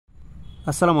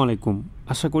আসসালামু আলাইকুম।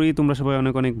 আশা করি তোমরা সবাই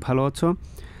অনেক অনেক ভালো আছো।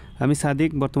 আমি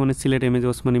সাদিক, বর্তমানে সিলেট এমএজি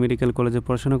ওসমানী মেডিকেল কলেজে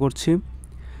পড়াশোনা করছি।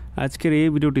 আজকের এই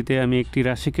ভিডিওটিতে আমি একটি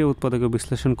রাশিকে উৎপাদক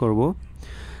বিশ্লেষণ করব।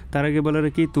 তার আগে বলে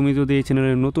রাখি, তুমি যদি এই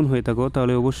চ্যানেলে নতুন হয়ে থাকো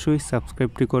তাহলে অবশ্যই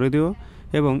সাবস্ক্রাইবটি করে দিও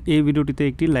এবং এই ভিডিওটিতে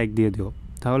একটি লাইক দিয়ে দিও।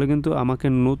 তাহলে কিন্তু আমাকে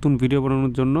নতুন ভিডিও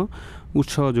বানানোর জন্য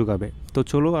উৎসাহ যোগাবে। তো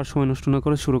চলো আর সময় নষ্ট না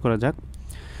করে শুরু করা যাক।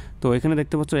 তো এখানে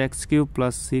দেখতে পাচ্ছ x³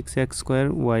 plus 6x²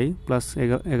 plus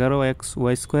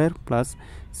 11xy² plus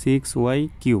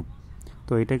 6y³।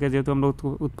 তো এটাকে যেহেতু আমরা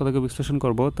উৎপাদকে বিশ্লেষণ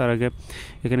করব, তার আগে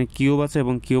এখানে কিউব আছে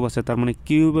এবং কিউব আছে, তার মানে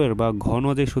কিউবের বা ঘন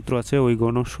যে সূত্র আছে ওই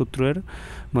ঘন সূত্রের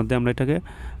মধ্যে আমরা এটাকে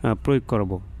প্রয়োগ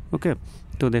করব। ওকে,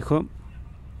 তো দেখো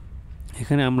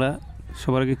এখানে আমরা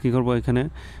সবার আগে কী করব, এখানে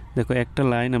দেখো একটা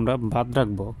লাইন আমরা বাদ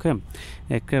রাখবো। ওকে,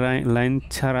 একটা লাইন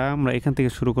ছাড়া আমরা এখান থেকে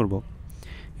শুরু করব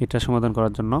এটা সমাধান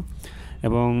করার জন্য।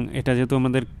 এবং এটা যেহেতু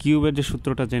আমাদের কিউবের যে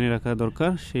সূত্রটা জেনে রাখা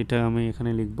দরকার, সেটা আমি এখানে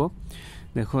লিখব।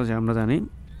 দেখো যে আমরা জানি,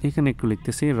 এখানে একটু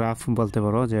লিখতেছি, রাফ বলতে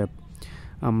পারো যে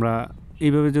আমরা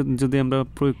এইভাবে যদি আমরা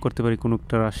প্রয়োগ করতে পারি কোনো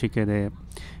একটা রাশিকে, দেয়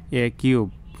a³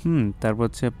 তারপর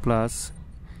হচ্ছে plus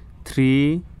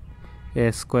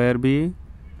 3a²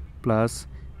 plus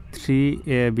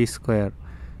 3ab²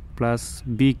 plus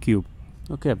b³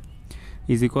 okay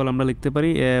is equal আমরা লিখতে পারি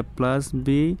a plus b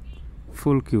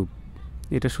full cube.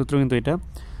 এটা সূত্র কিন্তু এটা।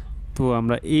 তো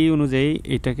আমরা এই অনুযায়ী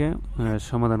এটাকে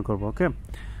সমাধান করব। ওকে,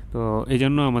 তো এই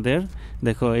জন্য আমাদের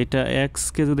দেখো এটা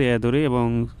এক্সকে যদি এ ধরি এবং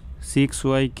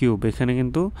 6y³ এখানে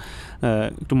কিন্তু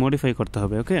একটু মডিফাই করতে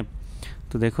হবে। ওকে,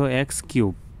 তো দেখো x³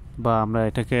 বা আমরা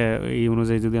এটাকে এই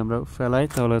অনুযায়ী যদি আমরা ফেলাই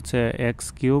তাহলে হচ্ছে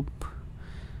x³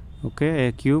 ওকে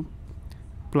a³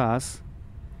 প্লাস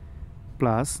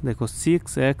প্লাস দেখো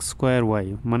 6x²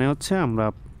 মানে হচ্ছে আমরা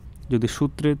যদি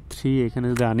সূত্রে 3 এখানে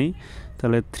যদি আনি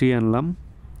তাহলে 3 আনলাম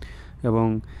এবং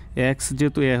x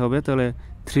যেহেতু a হবে তাহলে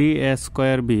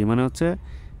 3a² b মানে হচ্ছে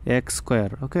x²।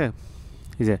 ওকে,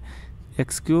 এই যে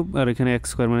x³ আর এখানে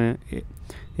x² মানে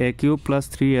a³ প্লাস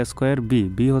 3a²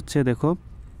 b হচ্ছে দেখো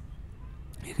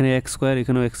এখানে x²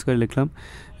 এখানেও x² লিখলাম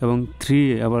এবং 3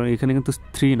 আবার এখানে কিন্তু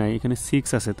 3 নাই, এখানে 6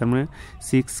 আছে, তার মানে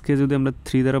 6কে যদি আমরা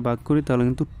 3 দ্বারা ভাগ করি তাহলে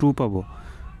কিন্তু 2 পাবো,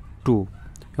 2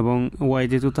 এবং y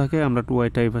যেহেতু থাকে আমরা 2y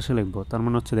এই পাশে লিখবো। তার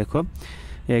মানে হচ্ছে দেখো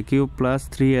a³ প্লাস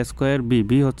 3a²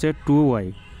 b হচ্ছে 2y।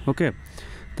 ওকে,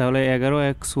 তাহলে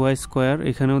 11xy²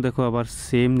 এখানেও দেখো আবার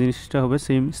সেম জিনিসটা হবে,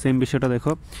 সেম বিষয়টা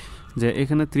দেখো যে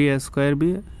এখানে 3a² b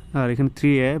আর এখানে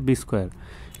 3ab²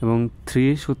 এবং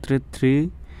 3 সূত্রে 3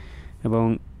 এবং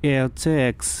a হচ্ছে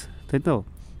x, তাই তো,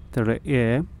 তাহলে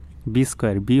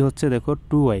ab² b হচ্ছে দেখো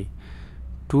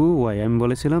 2y আমি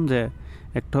বলেছিলাম যে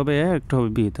একটা হবে a একটা হবে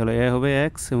b, তাহলে a হবে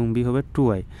x এবং b হবে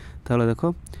 2y। তাহলে দেখো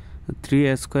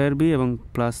 3a² b এবং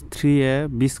প্লাস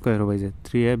 3ab² হবে, যে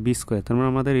 3ab², তার মানে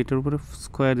আমাদের এটার উপরে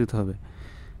স্কোয়ার দিতে হবে,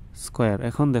 স্কোয়ার।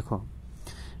 এখন দেখো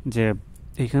যে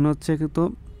এখানে হচ্ছে কিন্তু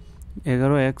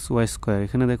 11xy²,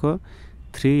 এখানে দেখো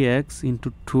 3x ইন্টু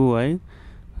 2y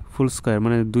ফুল স্কোয়ার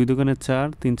মানে 2 দুগুণে 4,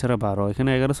 3 4 12, এখানে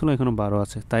 11 ছিল এখানে 12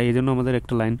 আছে, তাই এই জন্য আমাদের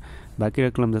একটা লাইন বাকি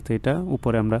রাখলাম যাতে এটা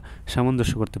উপরে আমরা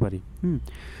সামঞ্জস্য করতে পারি।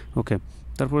 ওকে,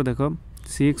 তারপরে দেখো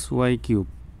 6y³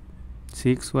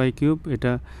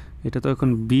 এটা তো এখন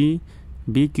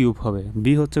b³ হবে, b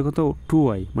হচ্ছে কত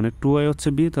 2y, মানে 2y হচ্ছে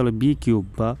b, তাহলে b³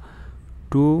 বা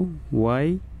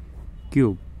 2y³।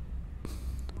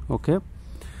 ওকে,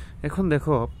 এখন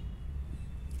দেখো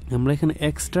আমরা এখানে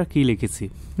এক্সট্রা কি লিখেছি,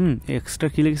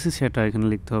 সেটা এখানে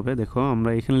লিখতে হবে। দেখো আমরা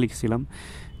এখানে লিখেছিলাম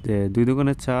যে 2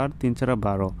 দুগুণে 4, 3 4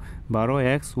 12,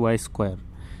 12xy²,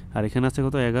 আর এখানে আছে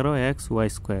কত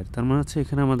 11xy², তার মানে হচ্ছে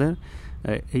এখানে আমাদের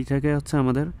এইটাকে হচ্ছে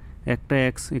আমাদের একটা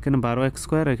x, এখানে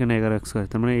 12x², এখানে 11x²,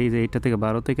 তার মানে এই যে এইটা থেকে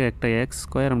 12 থেকে একটা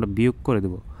x² আমরা বিয়োগ করে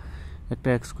দেবো, একটা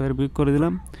x² বিয়োগ করে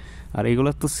দিলাম। আর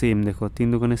এগুলো তো সেম, দেখো 3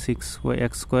 দুগুণে 6y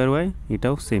x²y,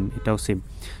 এটাও সেম,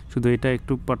 শুধু এটা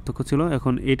একটু পার্থক্য ছিল।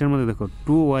 এখন এটার মধ্যে দেখো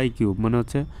 2y³ মানে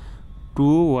হচ্ছে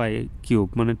 2y³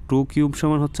 মানে 2³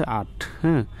 সমান হচ্ছে 8।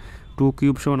 হ্যাঁ,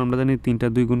 2³ সমান আমরা জানি 3টা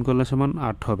 2 গুণ করলে সমান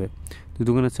 8 হবে, 2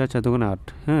 দুগুণে 4, 4 দুগুণে 8,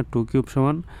 হ্যাঁ 2³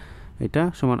 সমান এটা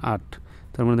সমান 8,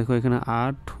 তার মানে দেখো এখানে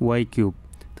 8y³,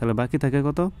 তাহলে বাকি থাকে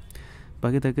কত,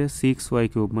 বাকি থাকে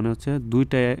 6y³ মানে হচ্ছে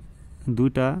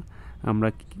দুইটা আমরা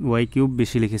y³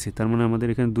 বেশি লিখেছি, তার মানে আমাদের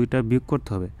এখানে 2টা বিয়োগ করতে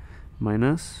হবে,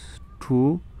 -2।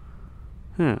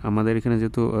 হ্যাঁ, আমাদের এখানে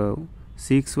যেহেতু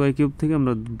 6y³ থেকে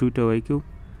আমরা 2টা y³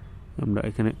 আমরা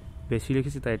এখানে বেশি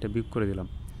লিখেছি তাই এটা বিয়োগ করে দিলাম।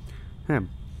 হ্যাঁ,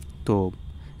 তো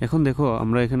এখন দেখো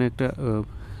আমরা এখানে একটা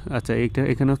আচ্ছা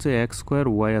এখানে হচ্ছে x²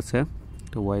 আছে,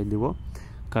 তো y দিব,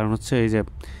 কারণ হচ্ছে এই যে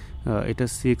এটা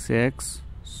 6x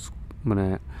মানে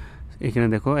এখানে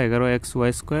দেখো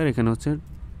 11xy², এখানে হচ্ছে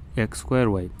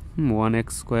x²y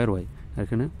 1x²y,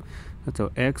 এখানে আচ্ছা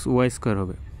xy²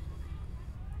 হবে,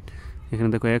 এখানে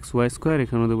দেখো এক্স ওয়াই স্কোয়ার,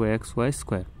 এখানেও দেখো এক্স ওয়াই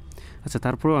স্কোয়ার। আচ্ছা,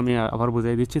 তারপরেও আমি আবার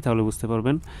বোঝাই দিচ্ছি, তাহলে বুঝতে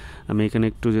পারবেন। আমি এখানে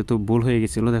একটু যেহেতু ভুল হয়ে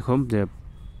গেছিলো, দেখো যে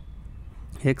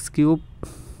x cube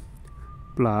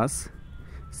plus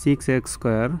 6x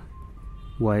square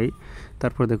Y,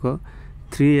 তারপর দেখো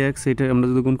 3x, এটা আমরা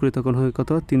যদি গুণ করি তখন হয় কত,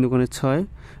 3 দুগুণে 6,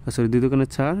 সরি 2 দুগুণে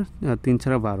 4, আর 3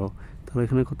 ছাড়া 12, তাহলে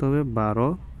এখানে কত হবে 12।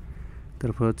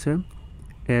 তারপর হচ্ছে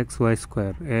x Y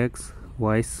square, x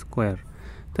Y square,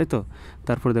 তাই তো।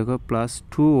 তারপর দেখো প্লাস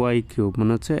 2y কিউব,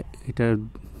 মানে হচ্ছে এটা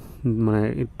মানে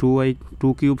 2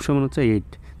 কিউব সমান হচ্ছে 8,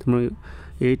 তোমার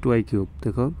 8y কিউব,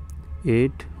 দেখো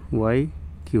 8y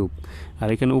কিউব। আর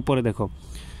এখানে উপরে দেখো,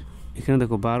 এখানে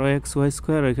দেখো 12x ওয়াই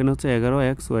স্কোয়ার, আর এখানে হচ্ছে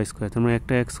 11x ওয়াই স্কোয়ার, তার মানে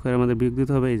একটা এক্স স্কোয়ার আমাদের বিয়োগ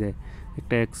দিতে হবে, এই যে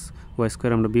একটা এক্স ওয়াই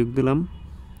স্কোয়ার আমরা বিয়োগ দিলাম।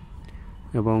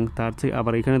 এবং তার থেকে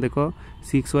আবার এখানে দেখো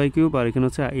 6y কিউব, আর এখানে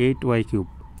হচ্ছে 8y কিউব,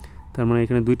 তার মানে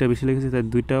এখানে দুইটা বেশি লিখেছি, তাই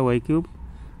 2টা y কিউব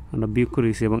আমরা বিয়োগ করে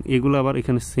দিয়েছি, এবং এগুলো আবার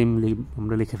এখানে সেম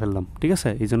আমরা লিখে ফেললাম, ঠিক আছে।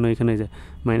 এই জন্য এখানে যে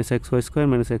 -x Y square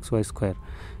 -x Y square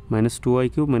 -2y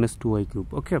cube -2y cube.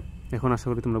 ওকে, এখন আশা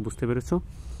করি তোমরা বুঝতে পেরেছো।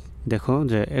 দেখো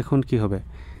যে এখন কি হবে,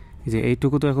 যে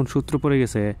এইটুকু তো এখন সূত্র পড়ে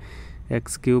গেছে,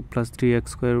 x cube plus 3x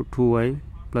square 2y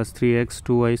plus 3x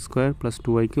 2y square plus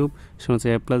 2y cube সমান হচ্ছে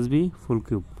a plus B full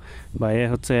cube, বা a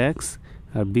হচ্ছে x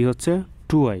আর b হচ্ছে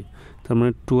 2y, তার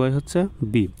মানে 2y হচ্ছে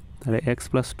b, তাহলে x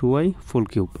প্লাস 2y ফুল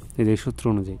কিউব। এই যে সূত্র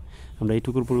অনুযায়ী আমরা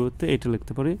এইটুকুর পরিবর্তে এটা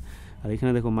লিখতে পারি। আর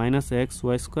এখানে দেখো -x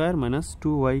Y square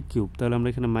 -2y cube, তাহলে আমরা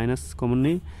এখানে মাইনাস কমন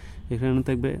নিই, এখানে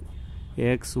থাকবে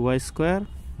x ওয়াই স্কোয়ার,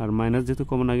 আর মাইনাস যেহেতু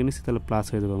কমন আগে নিচ্ছি তাহলে প্লাস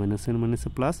হয়ে যাবে, মাইনাসে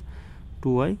প্লাস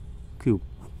 2y কিউব।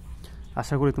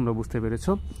 আশা করি তোমরা বুঝতে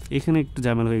পেরেছো। এখানে একটু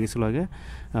ঝামেলা হয়ে গেছিলো আগে।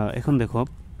 এখন দেখো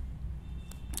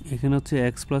এখানে হচ্ছে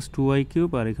x প্লাস 2y কিউব,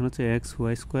 আর এখানে হচ্ছে x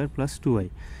Y square plus 2y।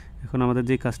 এখন আমাদের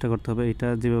যে কাজটা করতে হবে, এটা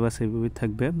যেভাবে সেভাবেই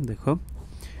থাকবে। দেখো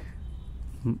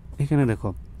এখানে দেখো,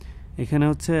 এখানে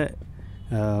হচ্ছে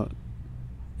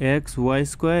x ওয়াই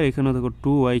স্কোয়ার, এখানে দেখো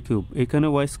 2y কিউব, এখানে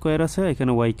ওয়াই স্কোয়ার আছে,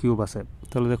 এখানে ওয়াই কিউব আছে,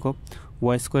 তাহলে দেখো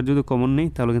ওয়াই স্কোয়ার যদি কমন নিই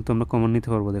তাহলে কিন্তু আমরা কমন নিতে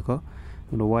পারবো। দেখো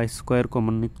আমরা ওয়াই স্কোয়ার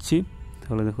কমন নিচ্ছি,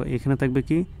 তাহলে দেখো এখানে থাকবে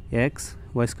কি এক্স,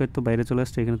 ওয়াই স্কোয়ার তো বাইরে চলে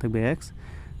আসছে, এখানে থাকবে এক্স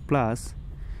প্লাস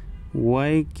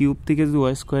ওয়াই কিউব থেকে যদি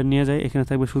ওয়াই স্কোয়ার নিয়ে যায় এখানে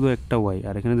থাকবে শুধু একটা ওয়াই,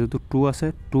 আর এখানে যেহেতু 2 আছে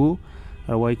 2,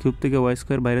 আর ওয়াই কিউব থেকে ওয়াই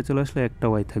স্কোয়ার বাইরে চলে আসলে একটা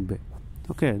ওয়াই থাকবে।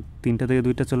 ওকে, 3টা থেকে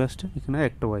 2টা চলে আসছে, এখানে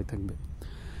একটা ওয়াই থাকবে।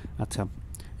 আচ্ছা,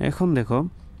 এখন দেখো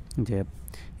যে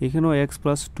এখানেও এক্স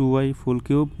প্লাস 2y ফুল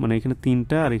কিউব, মানে এখানে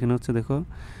 3টা, আর এখানে হচ্ছে দেখো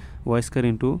ওয়াই স্কোয়ার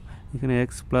ইন্টু এখানে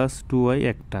এক্স প্লাস 2y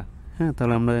একটা। হ্যাঁ,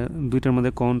 তাহলে আমরা দুইটার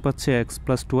মধ্যে কমন পাচ্ছি, এক্স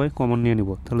প্লাস 2y কমন নিয়ে নিব।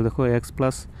 তাহলে দেখো এক্স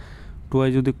প্লাস 2y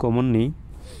যদি কমন নিই,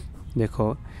 দেখো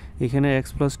এখানে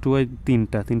এক্স প্লাস 2y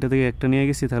 3টা থেকে একটা নিয়ে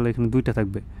গেছি, তাহলে এখানে 2টা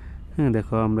থাকবে। হ্যাঁ,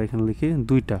 দেখো আমরা এখানে লিখি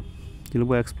 2টা, কি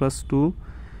লিখবো এক্স প্লাস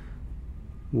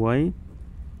 2y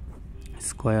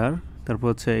স্কোয়ার, তারপর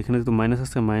হচ্ছে এখানে যেহেতু মাইনাস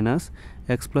আছে মাইনাস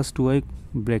এক্স প্লাস 2y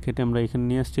ব্র্যাকেটে আমরা এখানে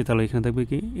নিয়ে আসছি, তাহলে এখানে থাকবে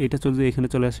কি, এটা যদি এখানে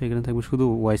চলে আসে এখানে থাকবে শুধু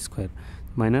Y square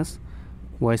minus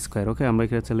Y square. ওকে, আমরা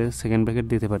এখানে চলে সেকেন্ড ব্র্যাকেট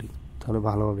দিতে পারি, তাহলে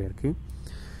ভালো হবে আর কি।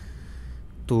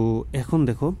 তো এখন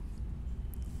দেখো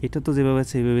এটা তো যেভাবে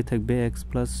আছে এইভাবেই থাকবে এক্স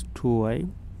প্লাস 2y,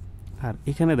 আর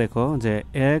এখানে দেখো যে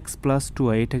এক্স প্লাস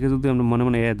 2y এটাকে যদি আমরা মনে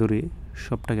মনে এ ধরি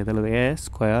সবটাকে, তাহলে এ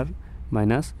স্কোয়ার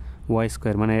মাইনাস ওয়াই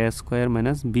স্কোয়ার মানে এ স্কোয়ার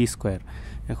মাইনাস বি স্কোয়ার।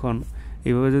 এখন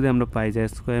এইভাবে যদি আমরা পাই যে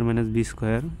স্কোয়ার মাইনাস বি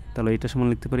স্কোয়ার, তাহলে এটা সমান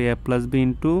লিখতে পারি এ প্লাস বি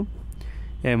ইন্টু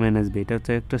এ মাইনাস বি, এটা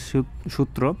হচ্ছে একটা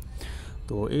সূত্র।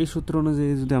 তো এই সূত্র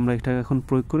অনুযায়ী যদি আমরা এটা এখন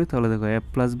প্রয়োগ করি, তাহলে দেখো এ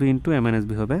প্লাস বি ইন্টু এ মাইনাস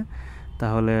বি হবে।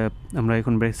 তাহলে আমরা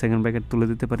এখন সেকেন্ড ব্র্যাকেট তুলে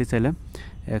দিতে পারি চাইলে,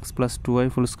 এক্স প্লাস 2y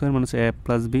ফুল স্কোয়ার মানে এ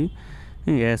প্লাস বি,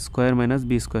 এ স্কোয়ার মাইনাস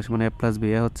বি স্কোয়ার মানে এ প্লাস বি,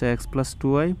 এ হচ্ছে x plus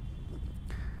 2y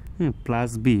plus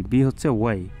B, B হচ্ছে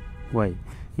ওয়াই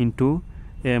ইন্টু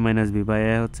এ মাইনাস বি, বা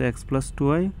এ হচ্ছে x plus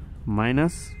 2y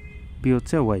minus B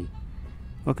হচ্ছে ওয়াই।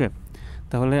 ওকে,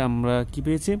 তাহলে আমরা কি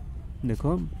পেয়েছি,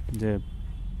 দেখো যে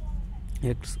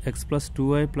x plus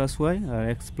 2y plus Y আর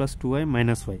x plus 2y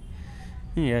minus Y,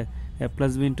 এ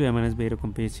প্লাস বি ইন্টু এ মাইনাস বি এরকম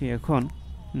পেয়েছি। এখন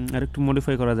আরেকটু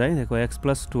মডিফাই করা যায়, দেখো এক্স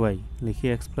প্লাস 2y লিখি,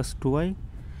 এক্স প্লাস 2y,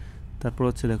 তারপর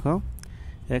হচ্ছে দেখো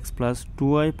x plus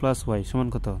 2y plus Y সমান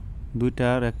কত, 2টা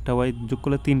আর একটা ওয়াই যোগ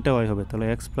করলে 3টা ওয়াই হবে, তাহলে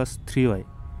এক্স প্লাস 3y,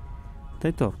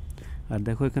 তাই তো। আর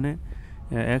দেখো এখানে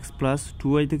এক্স প্লাস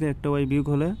 2y থেকে একটা ওয়াই বিয়োগ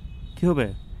হলে কী হবে,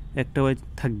 একটা ওয়াই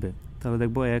থাকবে, তাহলে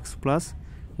দেখবো এক্স প্লাস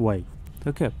ওয়াই।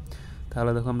 ওকে,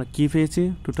 তাহলে দেখো আমরা কী পেয়েছি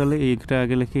টোটালি, এইটা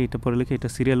আগে লিখে এটা পরে লিখে, এটা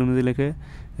সিরিয়াল অনুযায়ী লিখে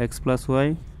এক্স প্লাস ওয়াই,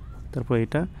 তারপর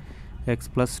এটা এক্স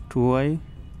প্লাস 2y,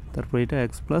 তারপর এটা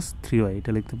এক্স প্লাস 3y,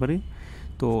 এটা লিখতে পারি।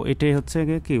 তো এটাই হচ্ছে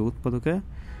কি উৎপাদকে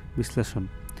বিশ্লেষণ,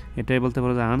 এটাই বলতে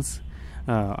পারো যে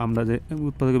আমরা যে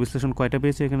উৎপাদকে বিশ্লেষণ কয়টা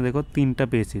পেয়েছি, এখানে দেখো 3টা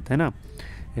পেয়েছি, তাই না।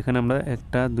 এখানে আমরা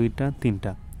 1 2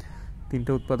 3টা,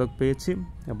 তিনটা উৎপাদক পেয়েছি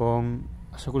এবং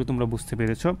আশা করি তোমরা বুঝতে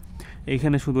পেরেছো।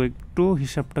 এইখানে শুধু একটু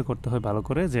হিসাবটা করতে হয় ভালো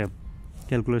করে, যে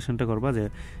ক্যালকুলেশনটা করবা যে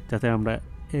যাতে আমরা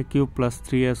a cube plus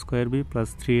 3a square B plus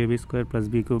 3ab square plus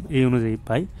B cube এই অনুযায়ী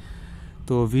পাই।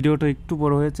 তো ভিডিওটা একটু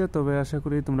বড় হয়েছে, তবে আশা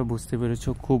করি তোমরা বুঝতে পেরেছো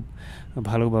খুব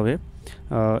ভালোভাবে।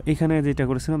 এখানে যেটা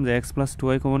করেছিলাম যে এক্স প্লাস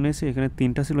 2y কমন নিয়েছি, এখানে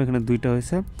 3টা ছিল, এখানে 2টা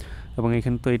হয়েছে, এবং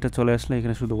এখানে তো এটা চলে আসলে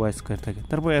এখানে শুধু ওয়াই স্কোয়ার থাকে।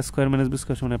 তারপর এ স্কোয়ার মাইনাস বি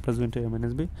স্কোয়ার সমান এ প্লাস বি ইন্টু এ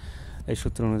মাইনাস বি, এই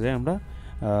সূত্র অনুযায়ী আমরা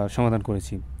সমাধান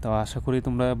করেছি। তো আশা করি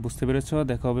তোমরা বুঝতে পেরেছো।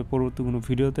 দেখা হবে পরবর্তী কোনো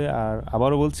ভিডিওতে। আর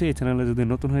আবারও বলছি, এই চ্যানেলে যদি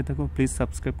নতুন হয়ে থাকো প্লিজ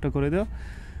সাবস্ক্রাইবটা করে দাও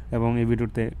এবং এই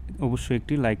ভিডিওতে অবশ্যই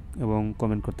একটি লাইক এবং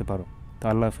কমেন্ট করতে পারো। তো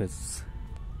আল্লাহ হাফেজ।